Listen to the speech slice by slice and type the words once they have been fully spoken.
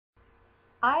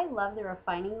I love the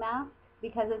refining mask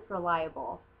because it's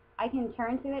reliable. I can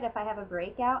turn to it if I have a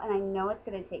breakout and I know it's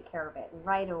going to take care of it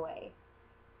right away.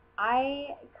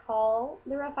 I call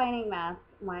the refining mask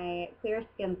my clear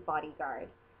skin's bodyguard.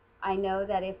 I know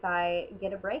that if I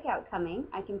get a breakout coming,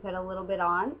 I can put a little bit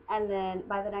on, and then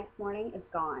by the next morning,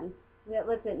 it's gone. That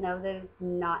lets it know that it's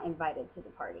not invited to the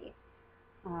party.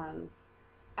 Um,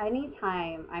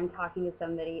 Anytime I'm talking to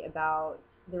somebody about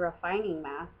the refining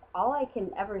mask, all I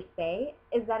can ever say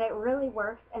is that it really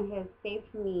works and has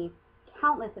saved me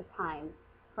countless of times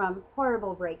from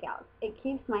horrible breakouts. It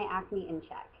keeps my acne in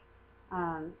check.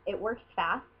 It works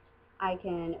fast. I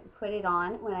can put it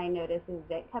on when I notice a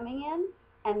zit coming in,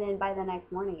 and then by the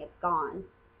next morning it's gone.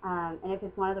 And if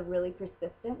it's one of the really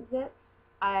persistent zits,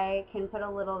 I can put a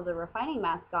little of the refining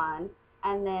mask on,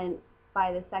 and then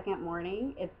by the second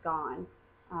morning it's gone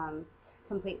um,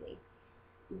 completely.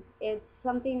 It's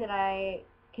something that I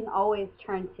can always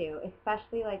turn to,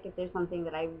 especially like if there's something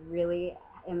that I really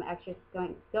am extra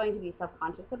going to be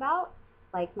self-conscious about,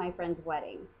 like my friend's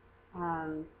wedding.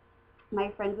 Um, my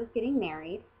friend was getting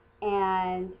married,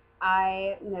 and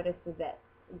I noticed a zit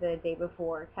the day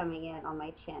before coming in on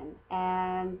my chin,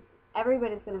 and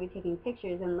everybody's going to be taking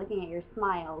pictures and looking at your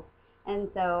smiles, and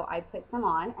so I put some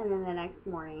on, and then the next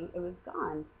morning it was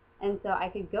gone. And so I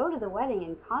could go to the wedding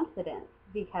in confidence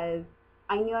because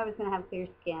I knew I was going to have clear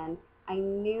skin. I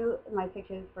knew my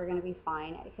pictures were going to be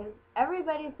fine because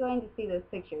everybody's going to see those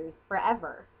pictures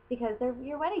forever because they're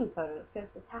your wedding photos because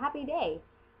it's a happy day.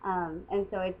 And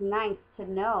so it's nice to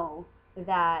know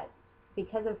that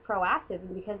because of Proactiv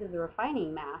and because of the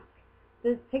refining mask,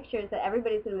 those pictures that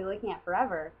everybody's going to be looking at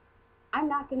forever, I'm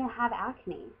not going to have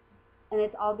acne. And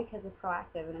it's all because of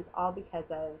Proactiv, and it's all because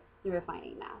of the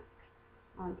refining mask.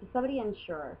 To somebody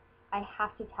unsure, I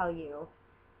have to tell you,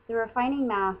 the refining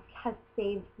mask has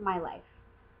saved my life.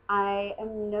 I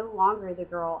am no longer the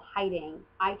girl hiding.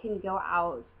 I can go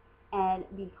out and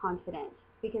be confident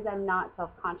because I'm not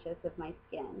self-conscious of my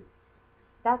skin.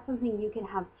 That's something you can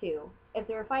have too. If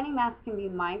the refining mask can be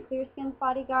my clear skin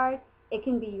bodyguard, it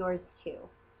can be yours too.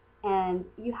 And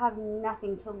you have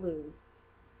nothing to lose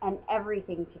and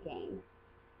everything to gain.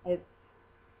 It's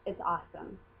it's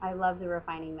awesome. I love the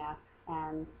refining mask,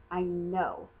 and I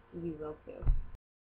know you will too.